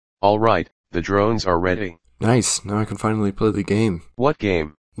Alright, the drones are ready. Nice, now I can finally play the game. What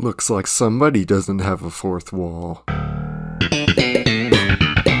game? Looks like somebody doesn't have a fourth wall.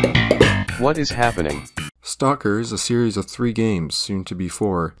 What is happening? Stalker is a series of 3 games, soon to be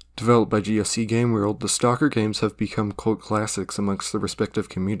 4. Developed by GSC Game World, the Stalker games have become cult classics amongst the respective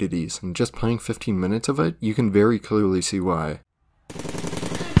communities, and just playing 15 minutes of it, you can very clearly see why.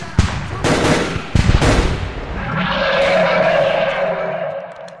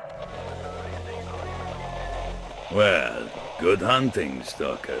 Well, good hunting,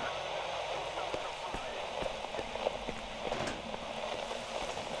 Stalker.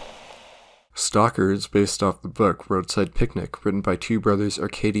 Stalker is based off the book Roadside Picnic, written by 2 brothers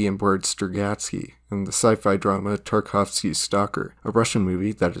Arkady and Boris Strugatsky, and the sci-fi drama Tarkovsky's Stalker, a Russian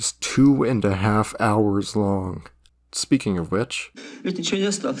movie that is 2.5 hours long. Speaking of which,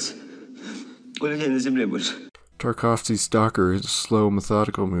 Tarkovsky's Stalker is a slow,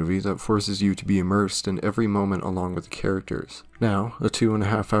 methodical movie that forces you to be immersed in every moment along with the characters. Now, a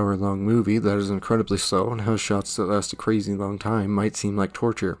 2.5 hour long movie that is incredibly slow and has shots that last a crazy long time might seem like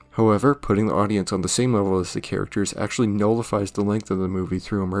torture. However, putting the audience on the same level as the characters actually nullifies the length of the movie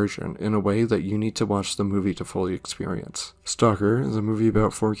through immersion in a way that you need to watch the movie to fully experience. Stalker is a movie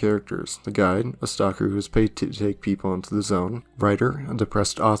about 4 characters: the guide, a stalker who is paid to take people into the zone; writer, a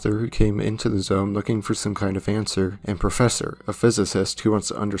depressed author who came into the zone looking for some kind of answer; and professor, a physicist who wants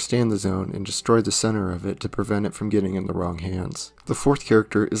to understand the zone and destroy the center of it to prevent it from getting in the wrong hands. The 4th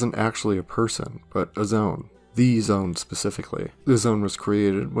character isn't actually a person, but a zone. The zone specifically. The zone was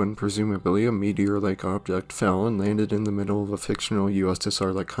created when presumably a meteor-like object fell and landed in the middle of a fictional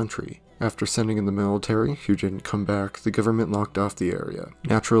USSR-like country. After sending in the military, who didn't come back, the government locked off the area.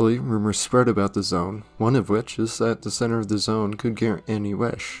 Naturally, rumors spread about the zone, one of which is that the center of the zone could grant any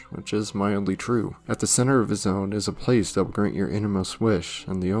wish, which is mildly true. At the center of the zone is a place that will grant your innermost wish,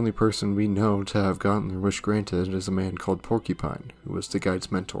 and the only person we know to have gotten their wish granted is a man called Porcupine, who was the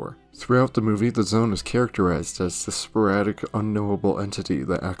guide's mentor. Throughout the movie, the zone is characterized as this sporadic, unknowable entity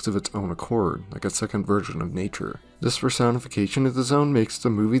that acts of its own accord, like a second version of nature. This personification of the zone makes the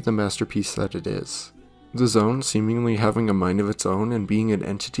movie the masterpiece that it is. The zone, seemingly having a mind of its own and being an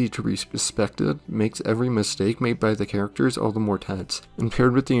entity to be respected, makes every mistake made by the characters all the more tense, and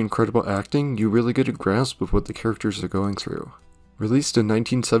paired with the incredible acting, you really get a grasp of what the characters are going through. Released in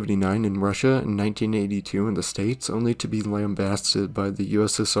 1979 in Russia and 1982 in the States, only to be lambasted by the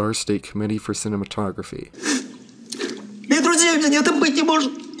USSR State Committee for Cinematography.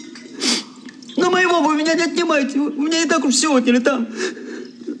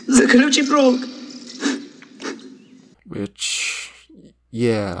 Which,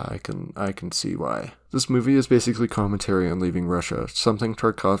 yeah, I can see why. This movie is basically commentary on leaving Russia, something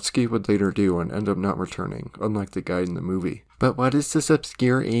Tarkovsky would later do and end up not returning, unlike the guide in the movie. But what does this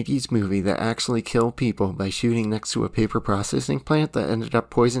obscure 80s movie that actually killed people by shooting next to a paper processing plant that ended up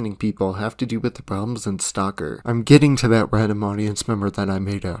poisoning people have to do with the problems in Stalker? I'm getting to that random audience member that I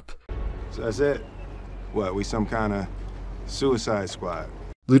made up. So that's it? What, we some kind of suicide squad?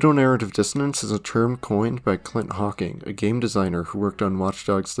 Ludonarrative dissonance is a term coined by Clint Hawking, a game designer who worked on Watch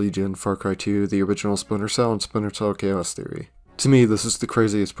Dogs Legion, Far Cry 2, the original Splinter Cell, and Splinter Cell Chaos Theory. To me, this is the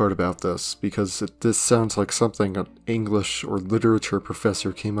craziest part about this, because this sounds like something an English or literature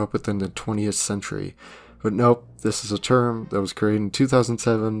professor came up with in the 20th century. But nope, this is a term that was created in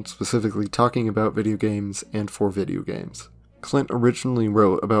 2007, specifically talking about video games and for video games. Clint originally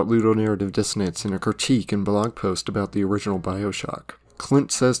wrote about ludonarrative dissonance in a critique and blog post about the original BioShock.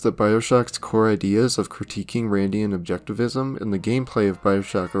 Clint says that BioShock's core ideas of critiquing Randian objectivism and the gameplay of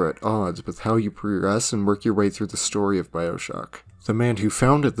BioShock are at odds with how you progress and work your way through the story of BioShock. The man who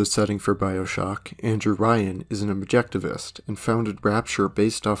founded the setting for BioShock, Andrew Ryan, is an objectivist, and founded Rapture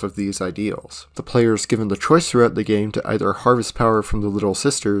based off of these ideals. The player is given the choice throughout the game to either harvest power from the Little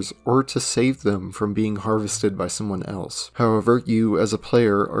Sisters, or to save them from being harvested by someone else. However, you, as a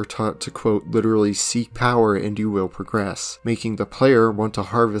player, are taught to, quote, literally seek power and you will progress, making the player want to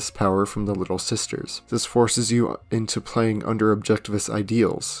harvest power from the Little Sisters. This forces you into playing under objectivist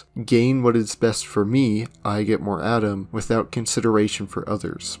ideals. Gain what is best for me, I get more Adam, without consideration for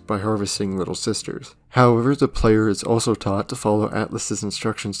others, by harvesting Little Sisters. However, the player is also taught to follow Atlas's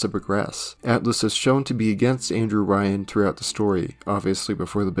instructions to progress. Atlas is shown to be against Andrew Ryan throughout the story, obviously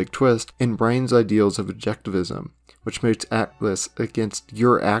before the big twist, and Ryan's ideals of objectivism, which makes Atlas against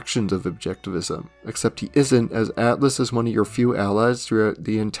your actions of objectivism, except he isn't, as Atlas is one of your few allies throughout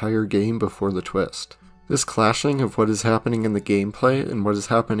the entire game before the twist. This clashing of what is happening in the gameplay and what is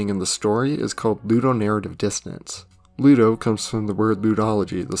happening in the story is called ludonarrative dissonance. Ludo comes from the word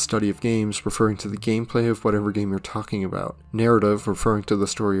ludology, the study of games, referring to the gameplay of whatever game you're talking about. Narrative, referring to the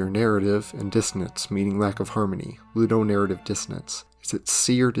story or narrative, and dissonance, meaning lack of harmony. Ludonarrative dissonance. Is it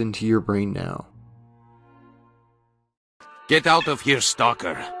seared into your brain now? Get out of here,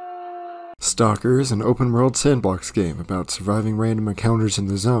 Stalker. Stalker is an open-world sandbox game about surviving random encounters in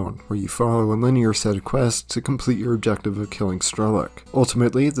the zone, where you follow a linear set of quests to complete your objective of killing S.T.A.L.K.E.R.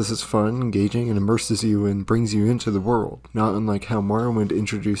 Ultimately, this is fun, engaging, and immerses you and brings you into the world, not unlike how Morrowind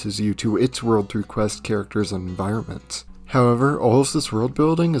introduces you to its world through quest characters and environments. However, all of this world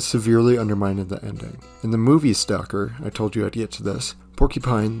building is severely undermined in the ending. In the movie Stalker, I told you I'd get to this,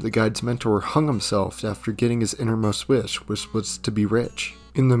 Porcupine, the guide's mentor, hung himself after getting his innermost wish, which was to be rich.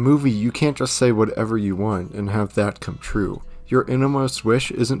 In the movie, you can't just say whatever you want and have that come true. Your innermost wish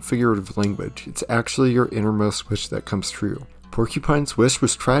isn't figurative language, it's actually your innermost wish that comes true. Porcupine's wish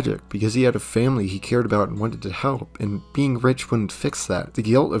was tragic because he had a family he cared about and wanted to help, and being rich wouldn't fix that. The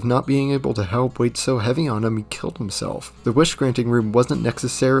guilt of not being able to help weighed so heavy on him he killed himself. The wish-granting room wasn't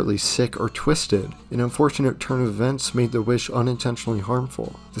necessarily sick or twisted. An unfortunate turn of events made the wish unintentionally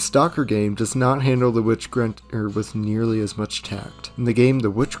harmful. The Stalker game does not handle the wish granter with nearly as much tact. In the game, the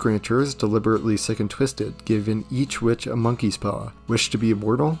wish granter is deliberately sick and twisted, giving each witch a monkey's paw. Wish to be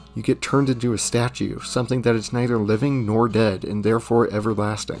immortal? You get turned into a statue, something that is neither living nor dead, and therefore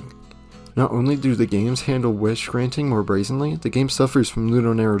everlasting. Not only do the games handle wish granting more brazenly, the game suffers from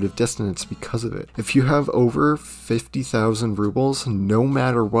ludonarrative dissonance because of it. If you have over 50,000 rubles, no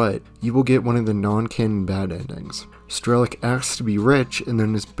matter what, you will get one of the non-canon bad endings. S.T.A.L.K.E.R asks to be rich and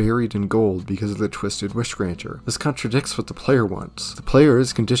then is buried in gold because of the twisted wish granter. This contradicts what the player wants. The player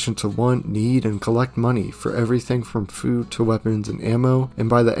is conditioned to want, need, and collect money for everything from food to weapons and ammo, and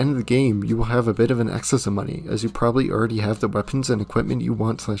by the end of the game you will have a bit of an excess of money, as you probably already have the weapons and equipment you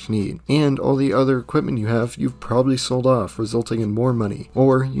want/need. And all the other equipment you have, you've probably sold off, resulting in more money.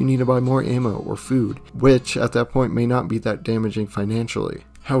 Or you need to buy more ammo or food, which at that point may not be that damaging financially.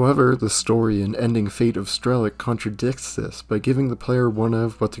 However, the story and ending fate of S.T.A.L.K.E.R contradicts this by giving the player one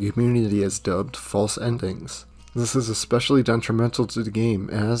of what the community has dubbed false endings. This is especially detrimental to the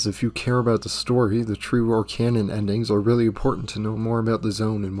game, as if you care about the story, the true or canon endings are really important to know more about the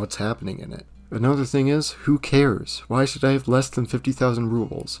zone and what's happening in it. Another thing is, who cares? Why should I have less than 50,000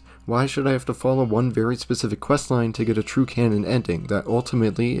 rubles? Why should I have to follow one very specific questline to get a true canon ending that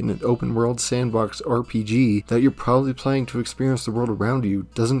ultimately, in an open world sandbox RPG that you're probably playing to experience the world around you,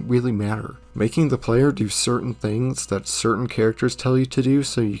 doesn't really matter? Making the player do certain things that certain characters tell you to do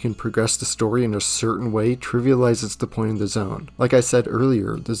so you can progress the story in a certain way trivializes the point of the zone. Like I said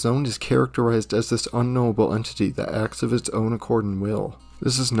earlier, the zone is characterized as this unknowable entity that acts of its own accord and will.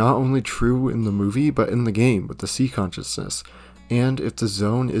 This is not only true in the movie, but in the game with the sea consciousness. And if the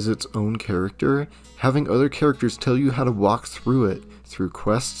zone is its own character, having other characters tell you how to walk through it through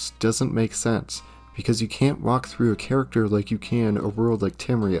quests doesn't make sense, because you can't walk through a character like you can a world like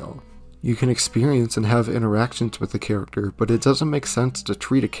Tamriel. You can experience and have interactions with the character, but it doesn't make sense to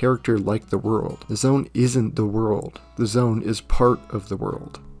treat a character like the world. The zone isn't the world. The zone is part of the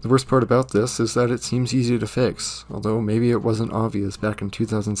world. The worst part about this is that it seems easy to fix, although maybe it wasn't obvious back in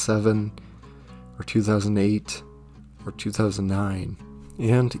 2007, or 2008, or 2009.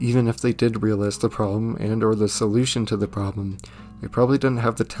 And even if they did realize the problem and or the solution to the problem, they probably didn't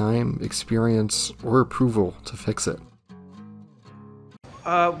have the time, experience, or approval to fix it.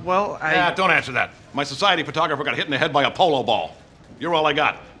 Don't answer that. My society photographer got hit in the head by a polo ball. You're all I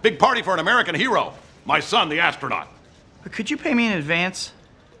got. Big party for an American hero. My son, the astronaut. But could you pay me in advance?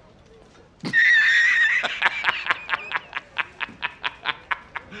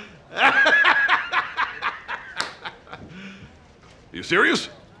 You serious?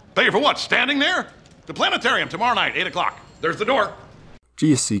 Pay you for what? Standing there? The planetarium tomorrow night, 8 o'clock. There's the door.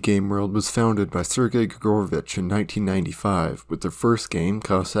 GSC Game World was founded by Sergei Grigorovich in 1995, with their first game,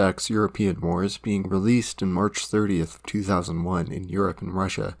 Cossacks European Wars, being released on March 30th, 2001 in Europe and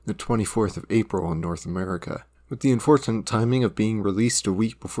Russia, the 24th of April in North America. With the unfortunate timing of being released a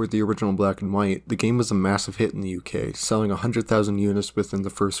week before the original Black and White, the game was a massive hit in the UK, selling 100,000 units within the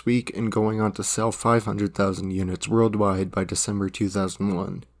first week and going on to sell 500,000 units worldwide by December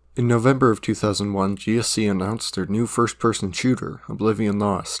 2001. In November of 2001, GSC announced their new first-person shooter, Oblivion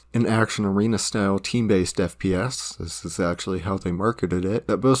Lost, an action arena-style team-based FPS, this is actually how they marketed it,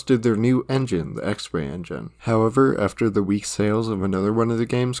 that boasted their new engine, the X-Ray engine. However, after the weak sales of another one of the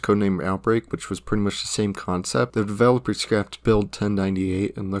games, codenamed Outbreak, which was pretty much the same concept, the developer scrapped Build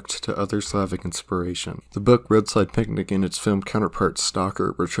 1098 and looked to other Slavic inspiration. The book Roadside Picnic and its film counterpart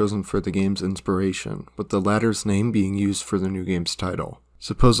Stalker were chosen for the game's inspiration, with the latter's name being used for the new game's title.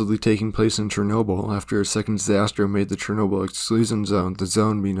 supposedly taking place in Chernobyl after a second disaster made the Chernobyl exclusion zone the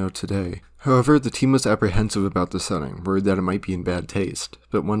zone we know today. However, the team was apprehensive about the setting, worried that it might be in bad taste,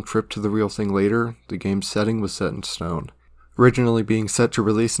 but one trip to the real thing later, the game's setting was set in stone. Originally being set to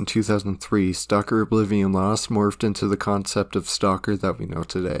release in 2003, Stalker Oblivion Lost morphed into the concept of Stalker that we know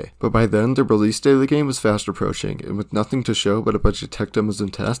today. But by then, the release date of the game was fast approaching, and with nothing to show but a bunch of tech demos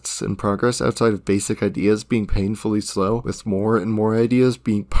and tests in progress outside of basic ideas being painfully slow, with more and more ideas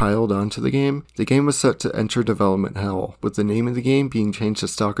being piled onto the game was set to enter development hell, with the name of the game being changed to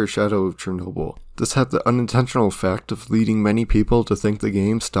Stalker Shadow of Chernobyl. This had the unintentional effect of leading many people to think the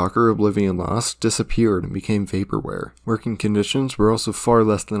game Stalker Oblivion Lost disappeared and became vaporware. Working conditions were also far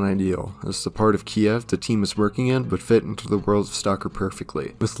less than ideal, as the part of Kiev the team is working in would fit into the world of Stalker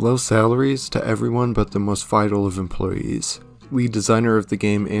perfectly, with low salaries to everyone but the most vital of employees. Lead designer of the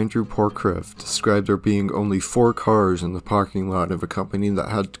game Andrew Porkriff described there being only 4 cars in the parking lot of a company that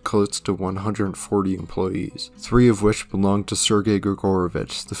had close to 140 employees, 3 of which belonged to Sergei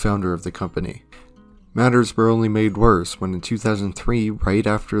Grigorovich, the founder of the company. Matters were only made worse when in 2003, right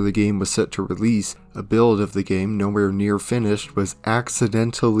after the game was set to release, a build of the game nowhere near finished was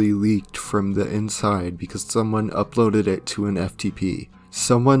accidentally leaked from the inside because someone uploaded it to an FTP.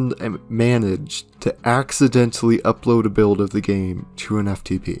 Someone managed to accidentally upload a build of the game to an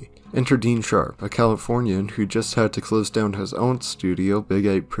FTP. Enter Dean Sharp, a Californian who just had to close down his own studio, Big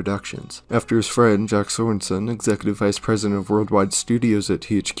 8 Productions, after his friend Jack Sorensen, executive vice president of worldwide studios at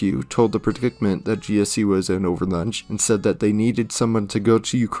THQ, told the predicament that GSC was in over lunch and said that they needed someone to go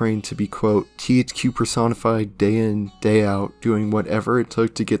to Ukraine to be, quote, THQ personified day in, day out, doing whatever it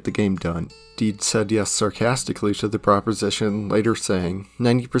took to get the game done. Dean said yes sarcastically to the proposition, later saying,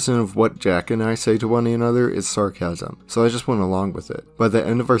 90% of what Jack and I say to one another is sarcasm, so I just went along with it. By the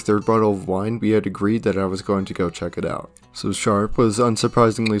end of our 3rd bottle of wine, we had agreed that I was going to go check it out. So Sharp was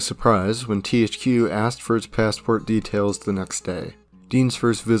unsurprisingly surprised when THQ asked for his passport details the next day. Dean's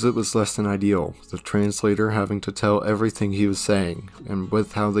first visit was less than ideal, with the translator having to tell everything he was saying, and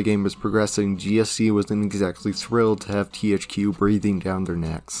with how the game was progressing, GSC wasn't exactly thrilled to have THQ breathing down their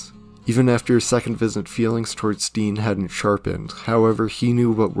necks. Even after his second visit, feelings towards Dean hadn't sharpened. However, he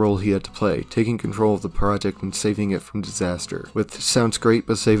knew what role he had to play, taking control of the project and saving it from disaster, with "sounds great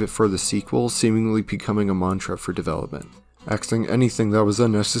but save it for the sequel" seemingly becoming a mantra for development. Axing anything that was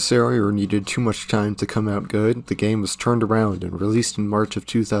unnecessary or needed too much time to come out good, the game was turned around and released in March of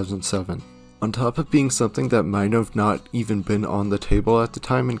 2007. On top of being something that might have not even been on the table at the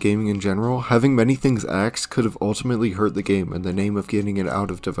time in gaming in general, having many things axed could have ultimately hurt the game in the name of getting it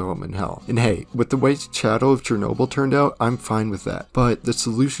out of development hell. And hey, with the way Shadow of Chernobyl turned out, I'm fine with that. But the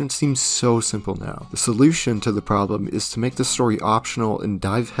solution seems so simple now. The solution to the problem is to make the story optional and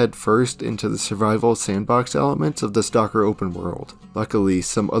dive headfirst into the survival sandbox elements of the Stalker open world. Luckily,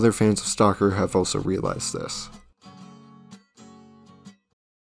 some other fans of Stalker have also realized this.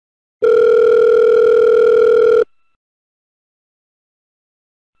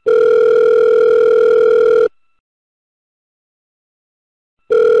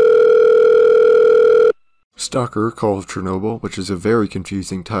 Stalker Call of Chernobyl, which is a very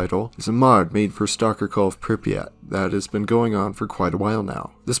confusing title, is a mod made for Stalker Call of Pripyat that has been going on for quite a while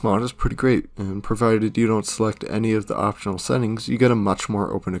now. This mod is pretty great, and provided you don't select any of the optional settings, you get a much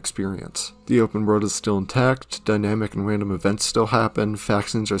more open experience. The open world is still intact, dynamic and random events still happen,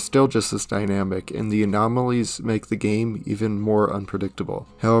 factions are still just as dynamic, and the anomalies make the game even more unpredictable.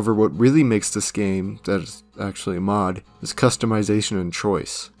 However, what really makes this game, that is actually a mod, is customization and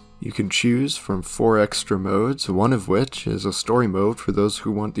choice. You can choose from 4 extra modes, one of which is a story mode for those who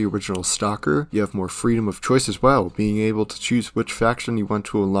want the original Stalker. You have more freedom of choice as well, being able to choose which faction you want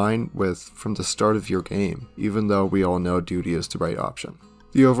to align with from the start of your game, even though we all know duty is the right option.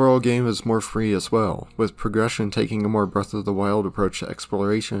 The overall game is more free as well, with progression taking a more Breath of the Wild approach to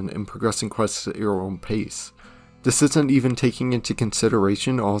exploration and progressing quests at your own pace. This isn't even taking into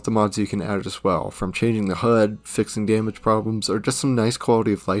consideration all of the mods you can add as well, from changing the HUD, fixing damage problems, or just some nice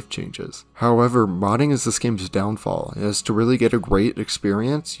quality of life changes. However, modding is this game's downfall, as to really get a great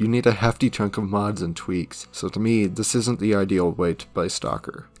experience, you need a hefty chunk of mods and tweaks, so to me, this isn't the ideal way to play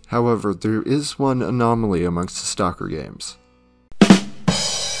Stalker. However, there is one anomaly amongst the Stalker games.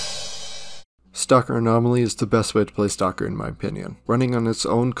 Stalker Anomaly is the best way to play Stalker in my opinion. Running on its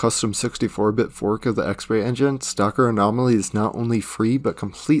own custom 64-bit fork of the X-Ray engine, Stalker Anomaly is not only free but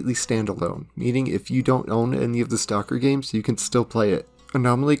completely standalone, meaning if you don't own any of the Stalker games, you can still play it.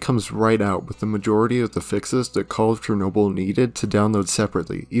 Anomaly comes right out with the majority of the fixes that Call of Chernobyl needed to download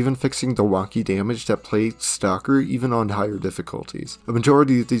separately, even fixing the wonky damage that plagued Stalker even on higher difficulties. A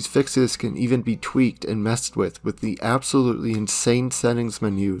majority of these fixes can even be tweaked and messed with the absolutely insane settings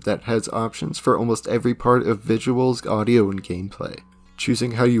menu that has options for almost every part of visuals, audio, and gameplay.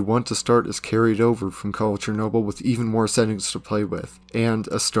 Choosing how you want to start is carried over from Call of Chernobyl with even more settings to play with, and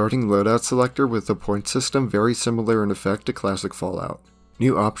a starting loadout selector with a point system very similar in effect to classic Fallout.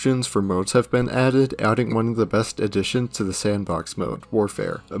 New options for modes have been added, adding one of the best additions to the sandbox mode,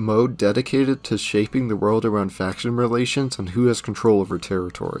 Warfare, a mode dedicated to shaping the world around faction relations and who has control over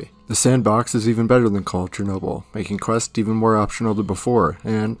territory. The sandbox is even better than Call of Chernobyl, making quests even more optional than before,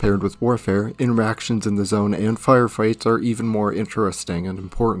 and paired with Warfare, interactions in the zone and firefights are even more interesting and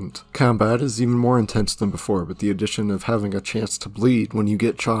important. Combat is even more intense than before, with the addition of having a chance to bleed when you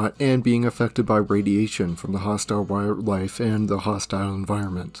get shot and being affected by radiation from the hostile wildlife and the hostile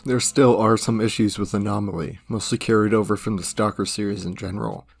environment. There still are some issues with Anomaly, mostly carried over from the Stalker series in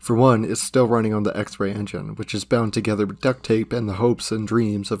general. For one, it's still running on the X-Ray engine, which is bound together with duct tape and the hopes and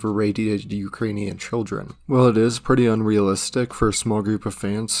dreams of irradiated Ukrainian children. While it is pretty unrealistic for a small group of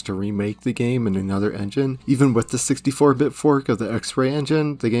fans to remake the game in another engine, even with the 64-bit fork of the X-Ray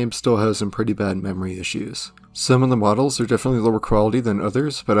engine, the game still has some pretty bad memory issues. Some of the models are definitely lower quality than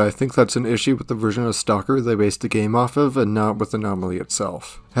others, but I think that's an issue with the version of Stalker they based the game off of and not with Anomaly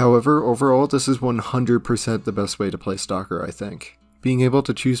itself. However, overall this is 100% the best way to play Stalker, I think. Being able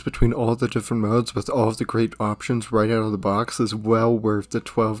to choose between all the different modes with all of the great options right out of the box is well worth the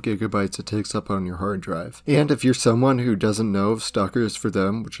 12 gigabytes it takes up on your hard drive. And if you're someone who doesn't know if Stalker is for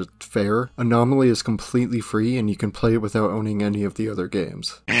them, which is fair, Anomaly is completely free and you can play it without owning any of the other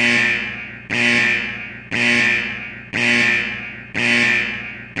games.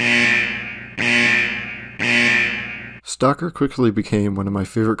 Stalker quickly became one of my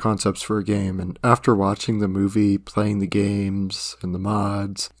favorite concepts for a game, and after watching the movie, playing the games, and the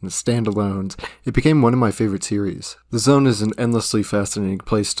mods, and the standalones, it became one of my favorite series. The Zone is an endlessly fascinating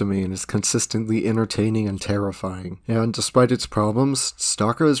place to me and is consistently entertaining and terrifying. And despite its problems,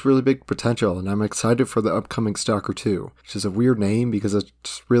 Stalker has really big potential, and I'm excited for the upcoming Stalker 2, which is a weird name because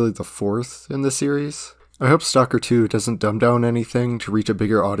it's really the fourth in the series. I hope Stalker 2 doesn't dumb down anything to reach a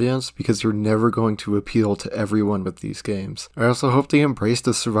bigger audience, because you're never going to appeal to everyone with these games. I also hope they embrace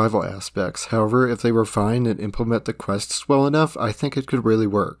the survival aspects. However, if they refine and implement the quests well enough, I think it could really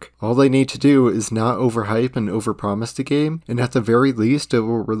work. All they need to do is not overhype and overpromise the game, and at the very least it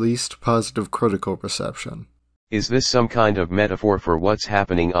will release to positive critical reception. Is this some kind of metaphor for what's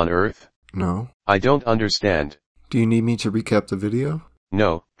happening on Earth? No. I don't understand. Do you need me to recap the video?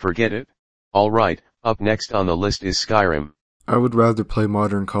 No, forget it. Alright. Up next on the list is Skyrim. I would rather play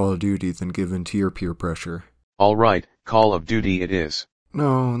modern Call of Duty than give in to your peer pressure. Alright, Call of Duty it is.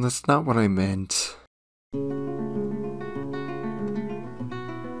 No, that's not what I meant.